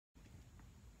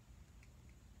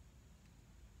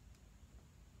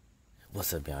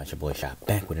What's up, y'all? It's your boy Shot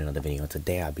back with another video.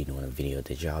 Today I'll be doing a video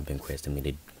that y'all been requesting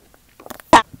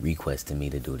me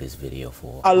to do this video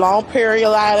for a long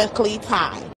periodically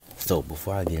time. So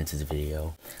before I get into the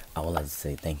video, I would like to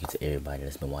say thank you to everybody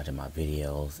that's been watching my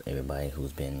videos, everybody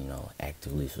who's been,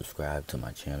 actively subscribed to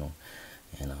my channel,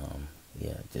 and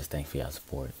yeah, just thanks for y'all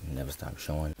support. Never stop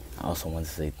showing. I also want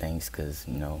to say thanks because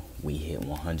we hit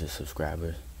 100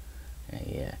 subscribers, and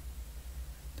yeah,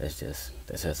 that's just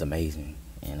amazing,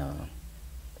 and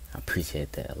I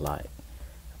appreciate that a lot. I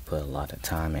put a lot of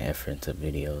time and effort into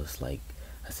videos, like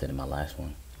I said in my last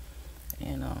one,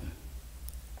 and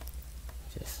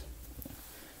just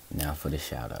now for the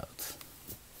shout outs.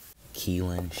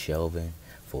 Keelan Shelvin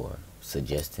for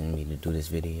suggesting me to do this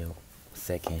video.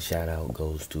 Second shout out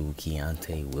goes to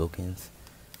Keontae Wilkins.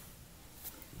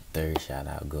 Third shout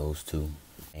out goes to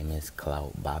Amos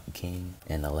Clout Bob King.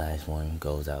 And the last one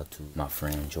goes out to my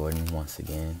friend Jordan once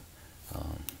again.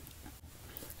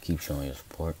 Keep showing your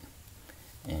support,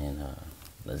 and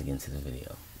let's get into the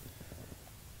video.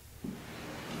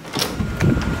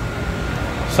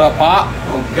 What's up, Pop?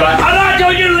 Oh, God. I'm not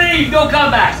telling you to leave. Don't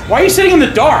come back. Why are you sitting in the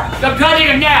dark? I'm cutting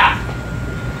a nap.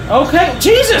 Okay.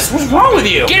 Jesus, what's wrong with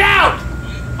you? Get out.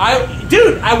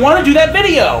 Dude, I want to do that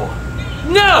video.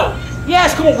 No.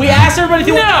 Yes, come on. We asked everybody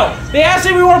to. No. They asked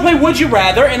if we want to play Would You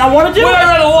Rather, and I want to do Would it. I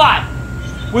rather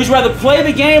what? Would you rather play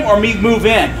the game or me move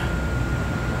in?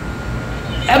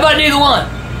 How about neither one?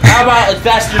 How about if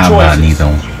that's the choice? How about neither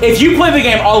one? If you play the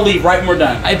game, I'll leave right when we're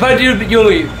done. If I do, you'll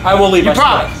leave. I will leave. You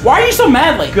promise? Why are you so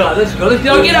mad lately? God, let's go. Let's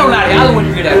go. Get out of here. I don't want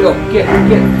you to get out. Go.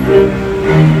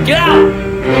 Get out.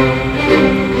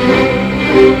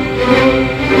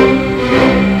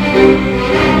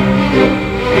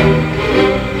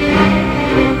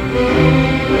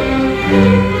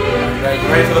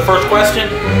 Ready for the first question?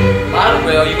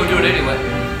 Well, you're going to do it anyway.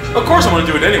 Of course I'm going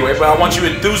to do it anyway, but I want you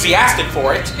enthusiastic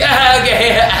for it. Yeah,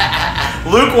 okay.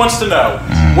 Luke wants to know,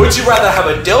 would you rather have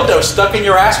a dildo stuck in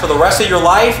your ass for the rest of your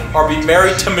life or be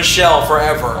married to Michelle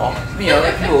forever? Oh,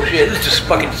 that's bullshit. This is just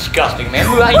fucking disgusting, man.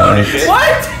 Who ain't doing this shit?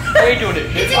 What? Who ain't doing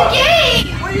this shit? It's a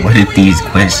game! Where did these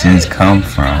questions come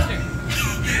from?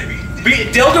 Be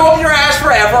dildo up your ass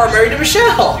forever or married to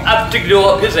Michelle? I'm sticking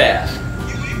dildo up his ass.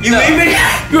 You leave me?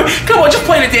 Come on, just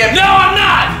play the damn. No, I'm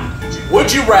not!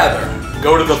 Would you rather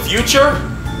go to the future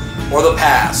or the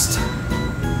past?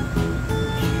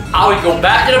 I would go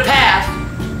back to the past,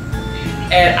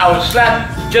 and I would slap,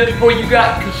 just before you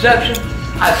got conception,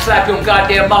 I'd slap your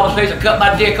goddamn mama's face and cut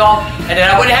my dick off, and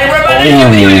then I wouldn't have to worry about anything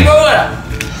with you anymore.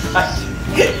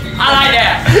 I like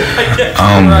that.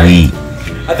 I'm weak.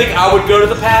 I think I would go to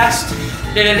the past.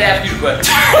 They didn't ask you the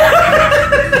question.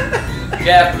 You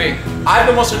asked me.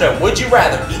 Ivan wants to know, would you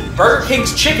rather eat Burger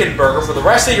King's chicken burger for the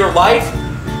rest of your life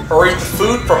or eat the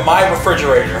food from my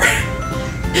refrigerator?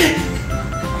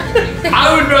 I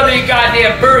would rather eat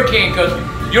goddamn Burger King, because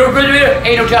your refrigerator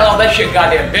ain't no telling all that shit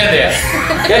goddamn been there.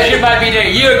 That shit might be there a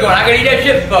year ago, and I can eat that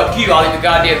shit. Fuck you, I'll eat the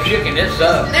goddamn chicken. It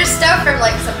sucks. There's stuff from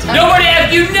like some time. Nobody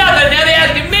asked you nothing, now they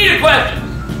asking me the question.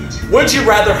 Would you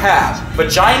rather have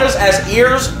vaginas as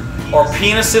ears or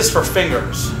penises for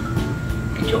fingers?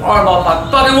 Get your arm off my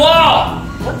fucking wall!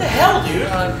 What the hell, dude?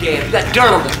 God damn, you got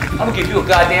dirt on it. I'm gonna give you a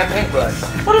goddamn paintbrush.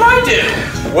 What did I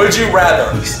do? Would you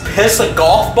rather piss a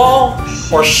golf ball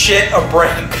or shit a brick?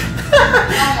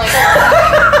 Oh my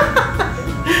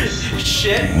god.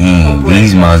 Shit. Dang,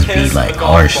 these must be like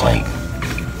harsh, like.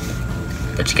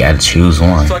 But you gotta choose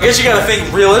one. So I guess you gotta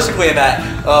think realistically in that.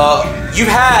 You've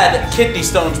had kidney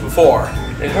stones before.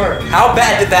 It hurt. How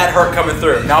bad did that hurt coming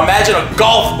through? Now imagine a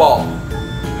golf ball.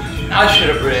 I'll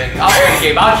shoot a brick. I'll play the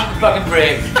game. I'll shoot a fucking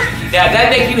brick. Now, that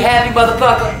make you happy,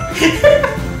 motherfucker?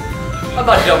 I'm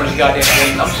not done with this goddamn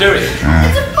game. I'm serious.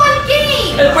 It's a fun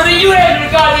game! But then you answer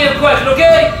the goddamn question,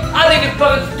 okay? I think it's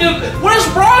fucking stupid. What is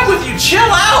wrong with you? Chill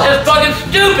out. It's fucking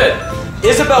stupid.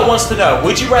 Isabel wants to know,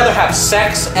 would you rather have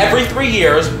sex every 3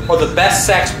 years or the best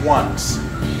sex once?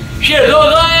 Shit, as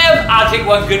old as I am, I'll take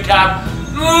one good time.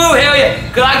 Ooh, hell yeah.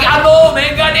 Because I'm old,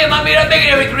 man. Goddamn, I mean, I make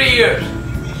it every 3 years.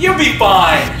 You'll be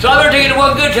fine. So I'm gonna take it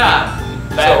one good time.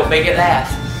 But I will make it last.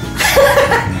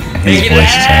 His Make it voice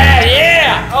is last, high.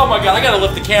 yeah. Oh my god, I gotta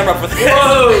lift the camera up for this.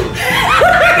 Whoa.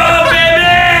 Come on,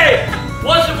 baby.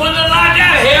 What's it like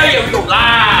that? Hell yeah, we gon'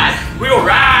 ride. We gon'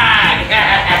 ride.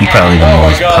 He probably the Oh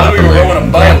my most God, we were popular going to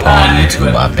grandpa on butt.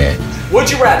 YouTube, I bet. Would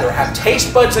you rather have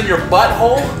taste buds in your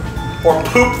butthole or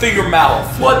poop through your mouth?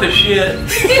 What the shit?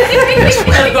 That's That's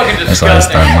fucking That's why I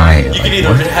disgusting. start my head. You can either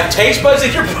have taste buds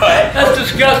in your butt That's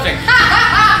disgusting.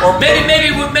 or Maybe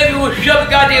we'll shove a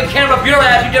goddamn camera up your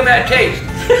ass. You never had taste.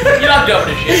 You're not done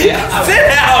with this shit. Sit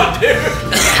down, dude.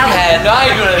 I'm had. No,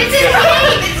 I ain't doing It's a that.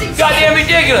 game! It's a Goddamn me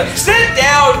dick. ridiculous. Sit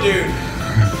down, dude.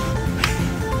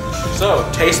 So,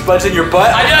 taste buds in your butt?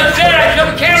 I just said I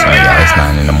showed the camera Sorry, your guys,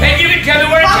 ass. 9 in the morning. And you can tell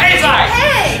me what it tastes like.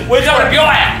 Hey! What's up with your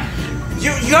ass?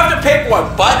 You have to pick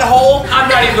one, butthole? I'm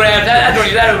not even gonna have that. I don't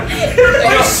need that.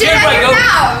 Or shit out your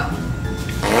mouth.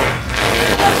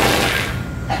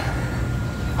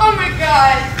 Oh my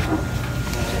god.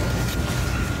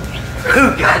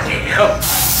 Who goddamn?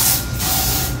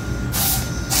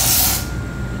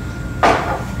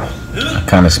 I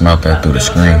kind of smelled that through the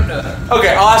screen.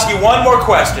 Okay, I'll ask you one more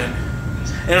question.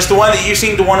 And it's the one that you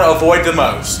seem to want to avoid the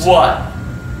most. What?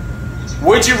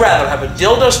 Would you rather have a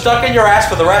dildo stuck in your ass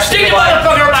for the rest Stick of a your life?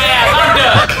 motherfucker in my ass. I'm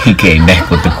done. He came back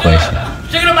with the question.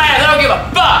 Stick it in my ass. I don't give a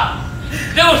fuck.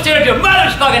 Then we'll stick it up your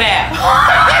mother's fucking ass.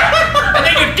 And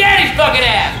then your daddy's fucking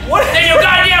ass. What? Then your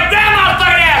goddamn grandma's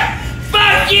fucking ass.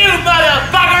 Fuck you,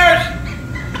 motherfuckers.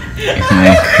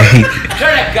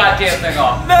 Turn that goddamn thing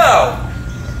off. No!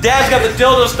 Dad's got the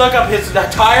dildo stuck up his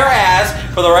entire ass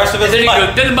for the rest of his And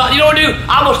then life. you know what I'm gonna do?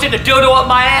 I'm gonna stick the dildo up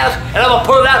my ass and I'm gonna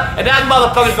pull it out and that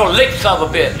motherfucker's gonna lick son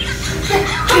of a bitch.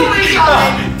 Oh my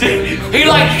god. Dude. He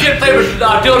likes shit flavored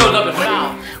dildos up his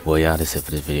mouth. Well, y'all, that's it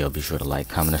for this video. Be sure to like,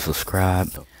 comment, and subscribe.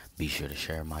 Be sure to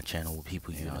share my channel with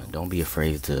people you know. Don't be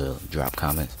afraid to drop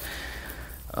comments.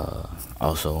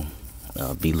 Also,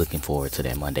 be looking forward to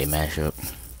that Monday mashup.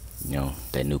 You know,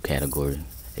 that new category.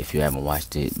 If you haven't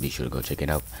watched it, be sure to go check it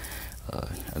out.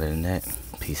 Other than that,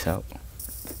 peace out.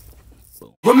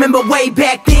 Remember way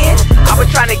back then, I was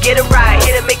trying to get it right.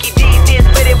 Hit a Mickey D's, then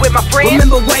split it with my friends.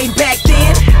 Remember way back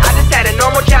then, I just had a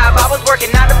normal job. I was working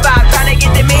 9 to 5, trying to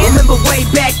get them in. Remember way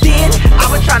back then,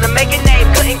 I was trying to make a name,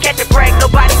 couldn't catch a break,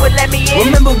 nobody would let me in.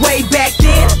 Remember way back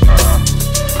then,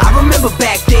 I remember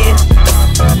back then.